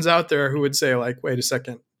positions out there who would say, like, wait a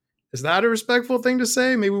second, is that a respectful thing to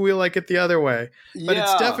say? Maybe we like it the other way. But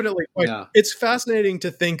it's definitely, it's fascinating to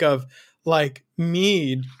think of like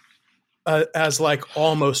Mead as like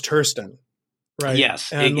almost Hurston. Right.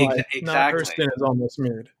 Yes, and exactly. Not Hurston is almost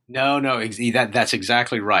Mead. No, that's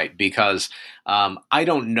exactly right. Because I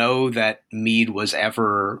don't know that Mead was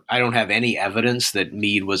ever. I don't have any evidence that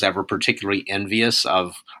Mead was ever particularly envious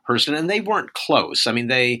of Hurston, and they weren't close. I mean,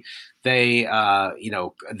 they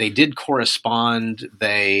did correspond.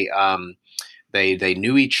 They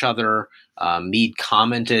knew each other. Mead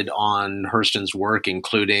commented on Hurston's work,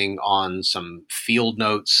 including on some field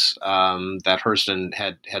notes that Hurston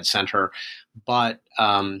had sent her. But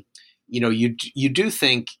you do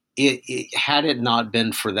think it had it not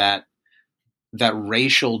been for that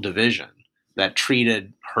racial division that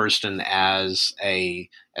treated Hurston as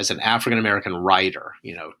an African American writer,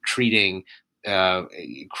 creating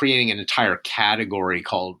an entire category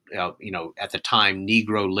called at the time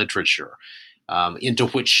Negro literature, into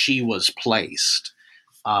which she was placed.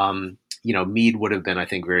 Mead would have been, I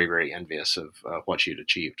think, very, very envious of what she had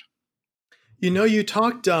achieved. You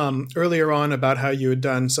talked earlier on about how you had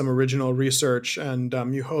done some original research, and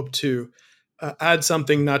you hope to add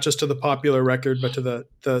something not just to the popular record, but to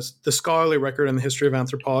the scholarly record in the history of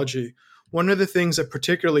anthropology. One of the things that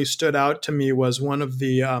particularly stood out to me was one of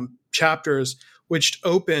the chapters which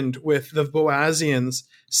opened with the Boasians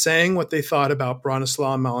saying what they thought about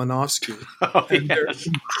Bronislaw Malinowski, and their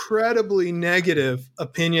incredibly negative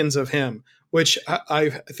opinions of him, which I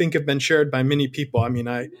think have been shared by many people. I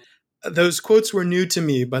mean, those quotes were new to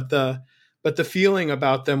me, but the feeling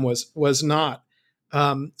about them was not.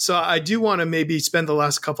 So I do want to maybe spend the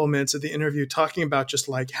last couple of minutes of the interview talking about just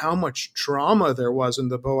like how much drama there was in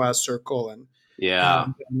the Boas circle, and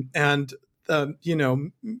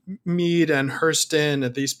Mead and Hurston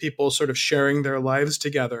and these people sort of sharing their lives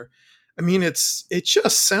together. I mean, it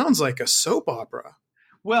just sounds like a soap opera.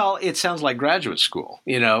 Well, it sounds like graduate school,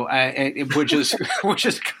 which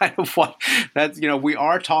is kind of what that's, we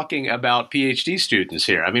are talking about PhD students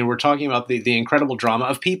here. I mean, we're talking about the incredible drama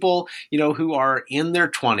of people, who are in their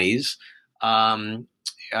 20s, in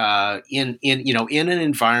an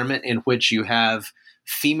environment in which you have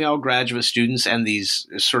female graduate students and these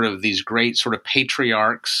great sort of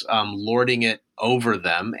patriarchs lording it over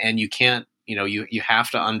them, and you can't. You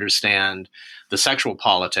have to understand the sexual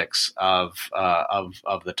politics of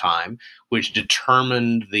the time, which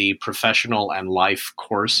determined the professional and life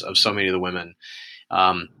course of so many of the women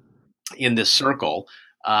in this circle.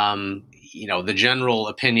 The general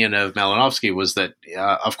opinion of Malinowski was that,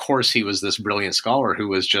 of course, he was this brilliant scholar who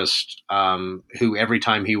was just who every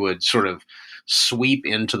time he would sort of sweep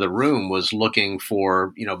into the room was looking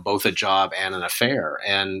for, both a job and an affair,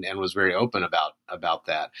 and was very open about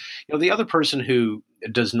that. The other person who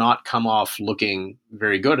does not come off looking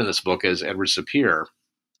very good in this book is Edward Sapir.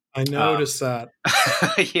 I noticed that.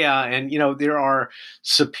 Yeah. And, there are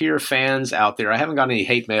Sapir fans out there. I haven't gotten any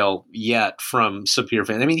hate mail yet from Sapir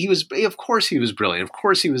fans. I mean, of course he was brilliant. Of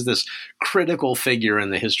course he was this critical figure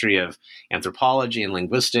in the history of anthropology and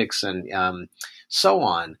linguistics and so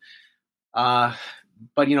on.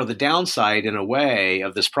 But, the downside in a way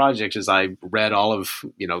of this project is I read all of,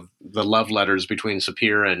 the love letters between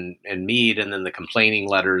Sapir and Mead, and then the complaining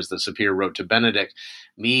letters that Sapir wrote to Benedict.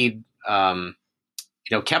 Mead,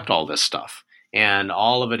 kept all this stuff, and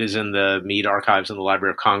all of it is in the Mead archives in the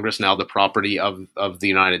Library of Congress, now the property of the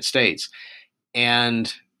United States.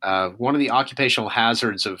 And one of the occupational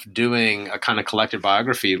hazards of doing a kind of collected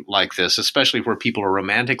biography like this, especially where people are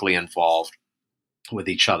romantically involved with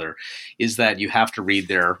each other, is that you have to read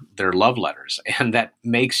their love letters, and that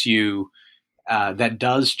makes you that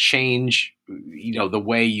does change the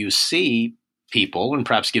way you see people, and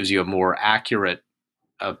perhaps gives you a more accurate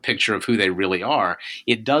picture of who they really are.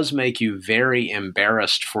 It does make you very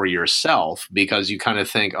embarrassed for yourself, because you kind of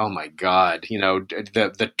think, oh my God,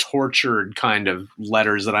 the tortured kind of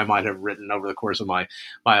letters that I might have written over the course of my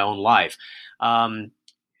own life.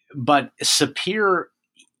 But Sapir,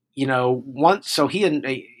 so he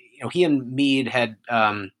and Mead had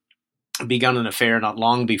begun an affair not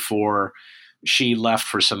long before she left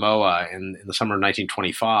for Samoa in the summer of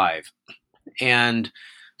 1925. And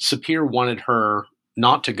Sapir wanted her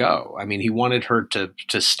not to go. I mean, he wanted her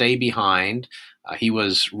to stay behind. He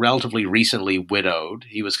was relatively recently widowed.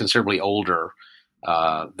 He was considerably older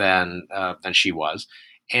than she was.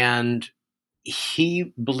 And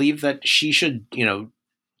he believed that she should,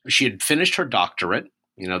 she had finished her doctorate.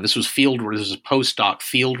 This was fieldwork. This was postdoc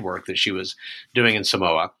field work that she was doing in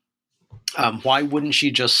Samoa. Why wouldn't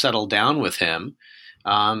she just settle down with him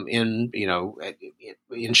in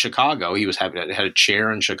Chicago? He had a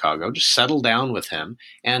chair in Chicago. Just settle down with him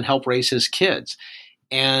and help raise his kids.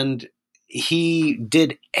 And he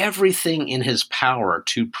did everything in his power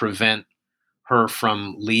to prevent her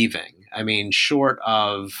from leaving. I mean, short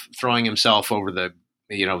of throwing himself over the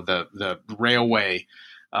railway.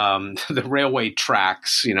 The railway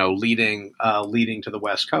tracks, leading to the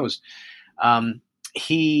West Coast.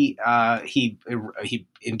 He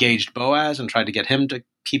engaged Boas and tried to get him to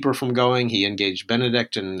keep her from going. He engaged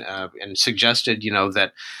Benedict and suggested,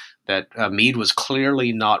 that Mead was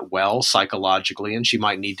clearly not well psychologically, and she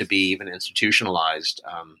might need to be even institutionalized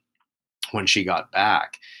when she got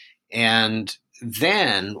back. And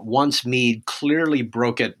then once Mead clearly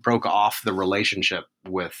broke off the relationship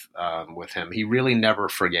with him, he really never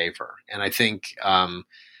forgave her. And I think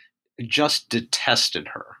just detested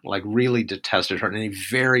her, like really detested her in a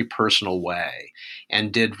very personal way,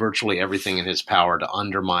 and did virtually everything in his power to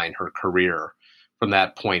undermine her career from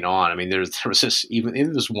that point on. I mean, there was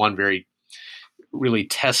this one very really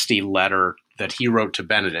testy letter that he wrote to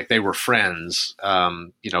Benedict. They were friends.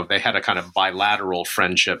 They had a kind of bilateral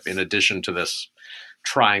friendship in addition to this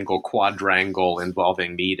triangle, quadrangle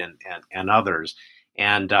involving Meade and others.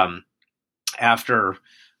 And after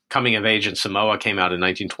Coming of Age in Samoa came out in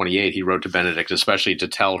 1928, he wrote to Benedict, especially to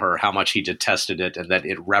tell her how much he detested it and that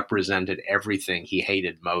it represented everything he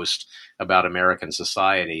hated most about American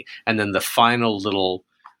society. And then the final little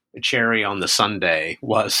cherry on the sundae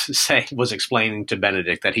was explaining to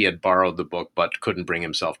Benedict that he had borrowed the book but couldn't bring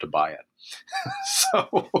himself to buy it.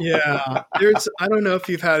 So yeah, I don't know if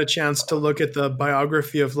you've had a chance to look at the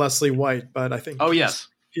biography of Leslie White, but I think yes,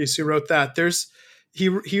 who wrote that. He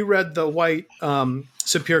read the White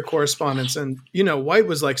Sapir correspondence, and White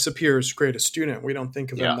was like Sapir's greatest student. We don't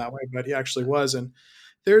think of him that way, but he actually was. And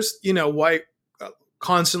there's White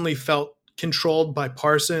constantly felt controlled by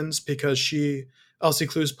Parsons because Elsie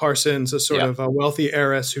Clews Parsons, a sort of a wealthy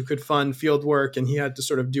heiress who could fund field work, and he had to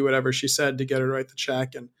sort of do whatever she said to get her to write the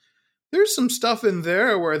check. And there's some stuff in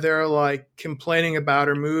there where they're like complaining about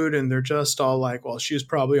her mood, and they're just all like, well, she's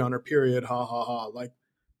probably on her period, ha ha ha. Like,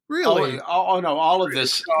 really? No, all of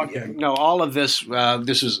this. Shocking. No, all of this.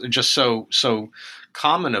 This is just so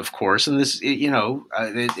common, of course, and this,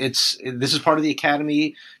 this is part of the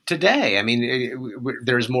Academy today. I mean,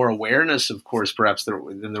 there's more awareness, of course, perhaps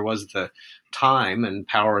than there was at the time, and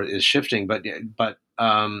power is shifting. But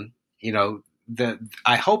I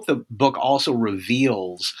hope the book also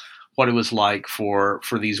reveals what it was like for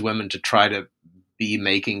these women to try to be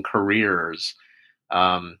making careers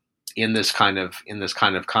in this kind of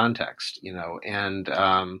context, and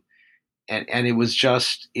it was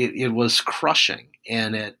just it was crushing,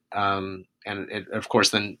 and it of course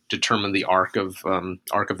then determined the arc of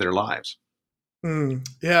their lives.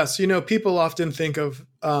 Yes, people often think of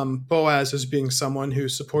Boaz as being someone who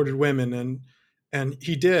supported women, and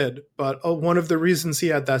he did. But one of the reasons he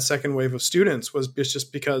had that second wave of students was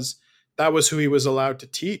just because that was who he was allowed to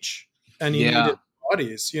teach, and he needed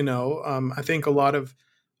bodies. I think a lot of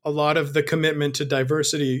the commitment to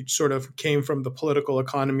diversity sort of came from the political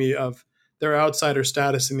economy of their outsider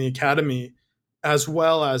status in the Academy, as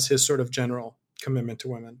well as his sort of general commitment to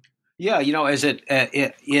women. Yeah, as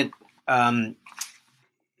it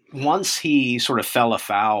once he sort of fell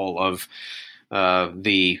afoul of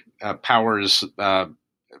the powers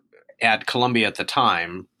at Columbia at the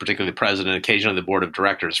time, particularly the president, occasionally the board of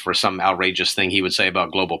directors, for some outrageous thing he would say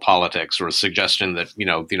about global politics, or suggesting that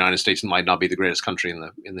the United States might not be the greatest country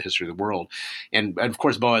in the history of the world. And of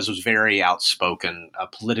course, Boaz was very outspoken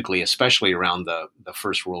politically, especially around the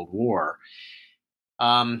First World War.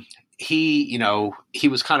 He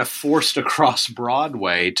was kind of forced across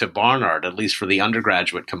Broadway to Barnard, at least for the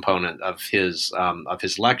undergraduate component of his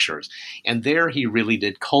lectures, and there he really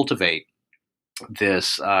did cultivate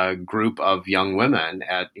this group of young women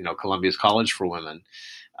at Columbia's College for Women,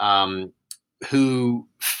 who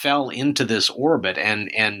fell into this orbit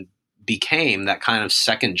and became that kind of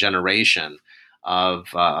second generation of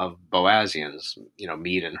Boasians.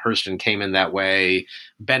 Meade and Hurston came in that way.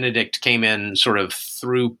 Benedict came in sort of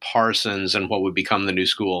through Parsons and what would become the New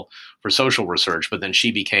School for Social Research, but then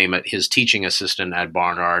she became his teaching assistant at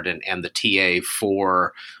Barnard and the TA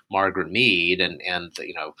for Margaret Meade, and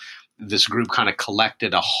this group kind of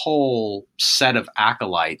collected a whole set of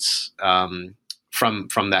acolytes from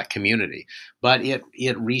that community. But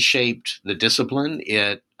it reshaped the discipline.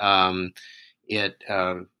 It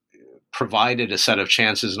provided a set of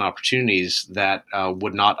chances and opportunities that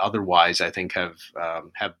would not otherwise, I think, have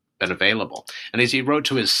been available. And as he wrote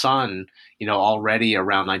to his son, already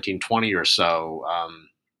around 1920 or so,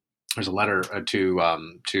 there's a letter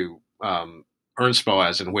to Ernst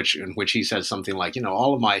Boas in which he says something like,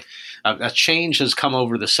 all of my a change has come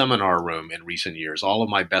over the seminar room in recent years. All of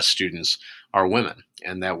my best students are women,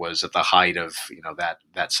 and that was at the height of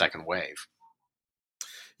that second wave.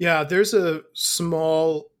 Yeah, there's a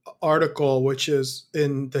small article which is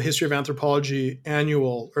in the History of Anthropology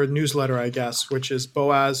annual or newsletter, I guess, which is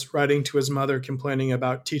Boaz writing to his mother complaining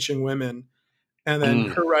about teaching women, and then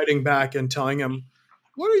her writing back and telling him,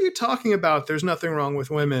 "What are you talking about? There's nothing wrong with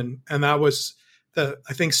women." And that was I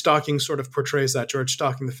think Stocking sort of portrays that, George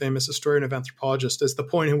Stocking, the famous historian of anthropologists, as the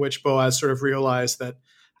point in which Boaz sort of realized that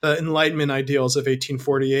the Enlightenment ideals of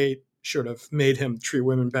 1848 sort of made him treat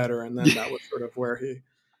women better. And then that was sort of where he,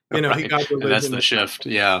 right. he got religion. And that's the shift.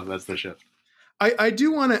 Yeah, that's the shift. I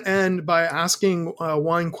do want to end by asking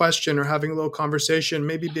one question or having a little conversation,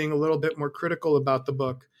 maybe being a little bit more critical about the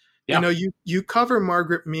book. Yeah. You cover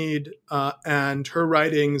Margaret Meade and her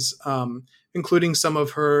writings, including some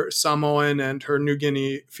of her Samoan and her New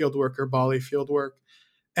Guinea fieldwork or Bali fieldwork.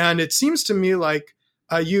 And it seems to me like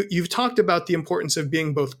You've talked about the importance of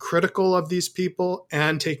being both critical of these people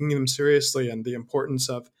and taking them seriously, and the importance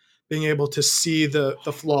of being able to see the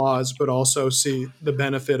flaws, but also see the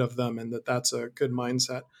benefit of them, and that's a good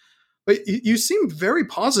mindset. But you seem very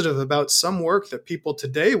positive about some work that people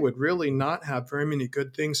today would really not have very many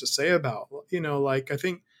good things to say about. Like I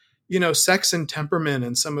think, Sex and Temperament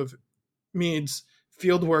and some of Mead's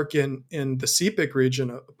fieldwork in the Sepik region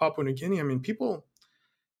of Papua New Guinea. I mean, people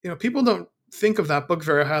don't think of that book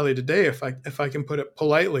very highly today, if I can put it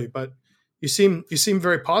politely, but you seem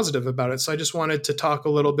very positive about it. So I just wanted to talk a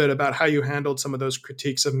little bit about how you handled some of those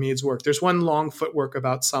critiques of Mead's work. There's one long footnote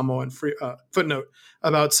about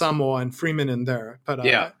Samoa and Freeman in there, but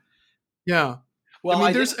yeah. Well,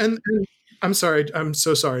 I mean, and I'm sorry, I'm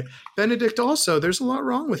so sorry, Benedict. Also, there's a lot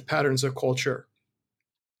wrong with patterns of culture.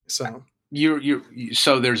 So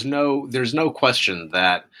so there's no question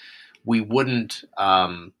that we wouldn't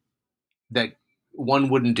that one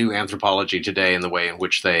wouldn't do anthropology today in the way in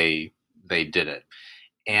which they did it.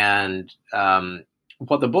 And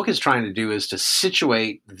what the book is trying to do is to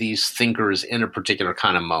situate these thinkers in a particular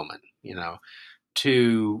kind of moment,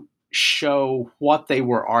 to show what they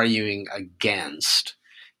were arguing against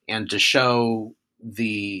and to show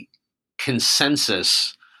the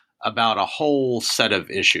consensus about a whole set of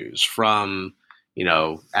issues from,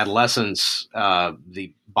 adolescence,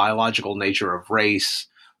 the biological nature of race,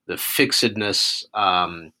 the fixedness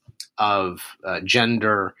of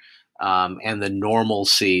gender, and the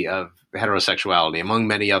normalcy of heterosexuality, among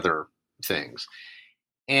many other things.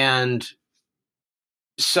 And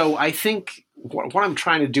so I think what I'm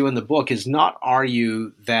trying to do in the book is not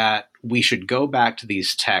argue that we should go back to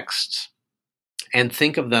these texts and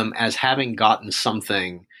think of them as having gotten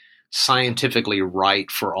something scientifically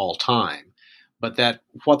right for all time, but that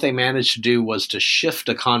what they managed to do was to shift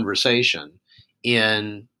a conversation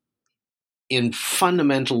in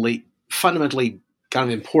fundamentally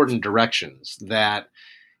kind of important directions that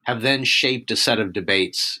have then shaped a set of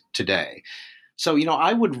debates today. So,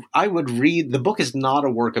 I would read, the book is not a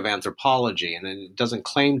work of anthropology, and it doesn't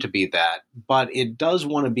claim to be that, but it does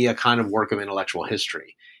want to be a kind of work of intellectual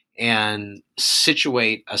history and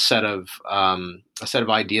situate a set of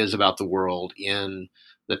ideas about the world in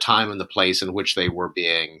the time and the place in which they were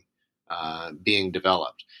being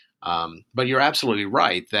developed. But you're absolutely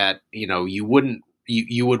right that you would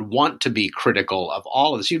want to be critical of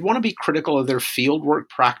all of this. You'd want to be critical of their fieldwork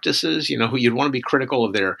practices. You'd want to be critical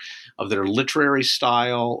of their literary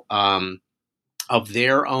style, of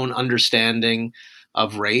their own understanding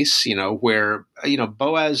of race. Where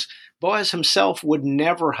Boas himself would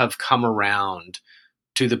never have come around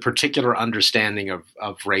to the particular understanding of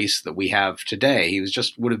race that we have today. He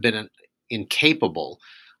would have been incapable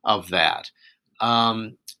of that.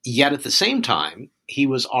 Yet at the same time, he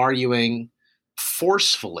was arguing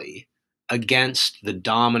forcefully against the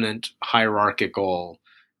dominant hierarchical,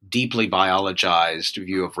 deeply biologized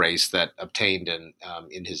view of race that obtained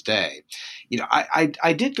in his day.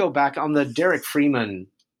 I did go back on the Derek Freeman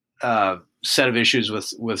set of issues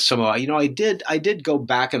with Samoa. I did go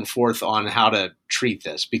back and forth on how to treat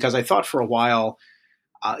this, because I thought for a while,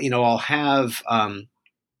 I'll have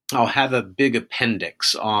a big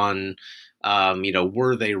appendix on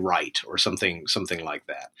were they right or something like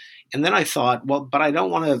that. And then I thought, well, but I don't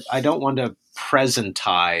want to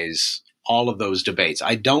presentize all of those debates.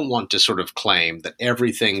 I don't want to sort of claim that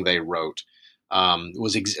everything they wrote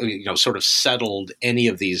was sort of settled any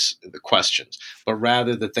of the questions, but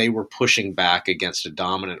rather that they were pushing back against a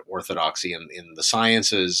dominant orthodoxy in the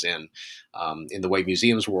sciences and in the way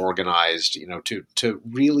museums were organized, to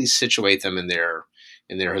really situate them in their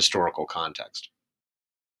historical context.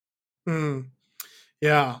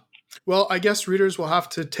 Yeah. Well, I guess readers will have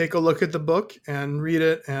to take a look at the book and read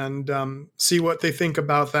it and see what they think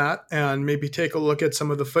about that, and maybe take a look at some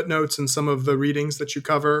of the footnotes and some of the readings that you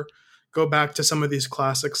cover. Go back to some of these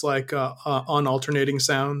classics like On Alternating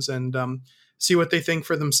Sounds and see what they think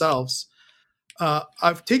for themselves.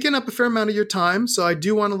 I've taken up a fair amount of your time, so I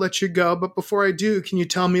do want to let you go. But before I do, can you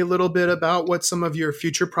tell me a little bit about what some of your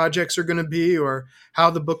future projects are going to be, or how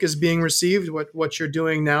the book is being received, what you're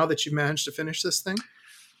doing now that you've managed to finish this thing?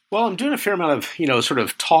 Well, I'm doing a fair amount of, sort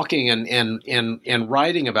of talking and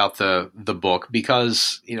writing about the book,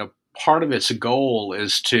 because, part of its goal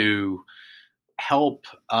is to help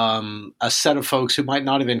a set of folks who might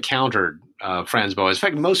not have encountered Franz Boas. In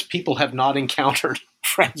fact, most people have not encountered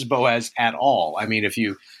Franz Boas at all. I mean, if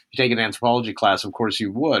you take an anthropology class, of course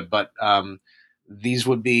you would, but these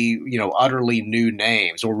would be, utterly new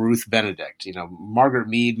names, or Ruth Benedict. Margaret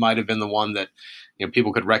Mead might have been the one that,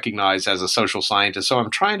 people could recognize as a social scientist. So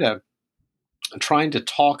I'm trying to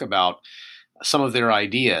talk about some of their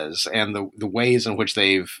ideas and the ways in which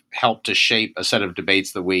they've helped to shape a set of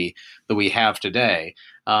debates that we have today.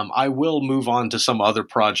 I will move on to some other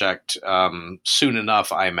project soon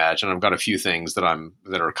enough, I imagine. I've got a few things that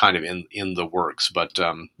are kind of in the works, but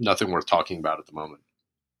nothing worth talking about at the moment.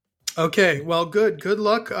 Okay, well, good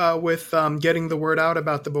luck with getting the word out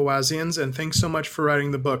about the Boasians, and thanks so much for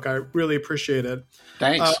writing the book. I really appreciate it.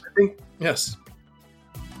 Thanks. Yes.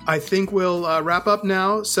 I think we'll wrap up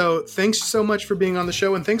now. So thanks so much for being on the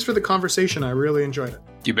show, and thanks for the conversation. I really enjoyed it.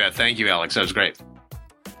 You bet. Thank you, Alex. That was great.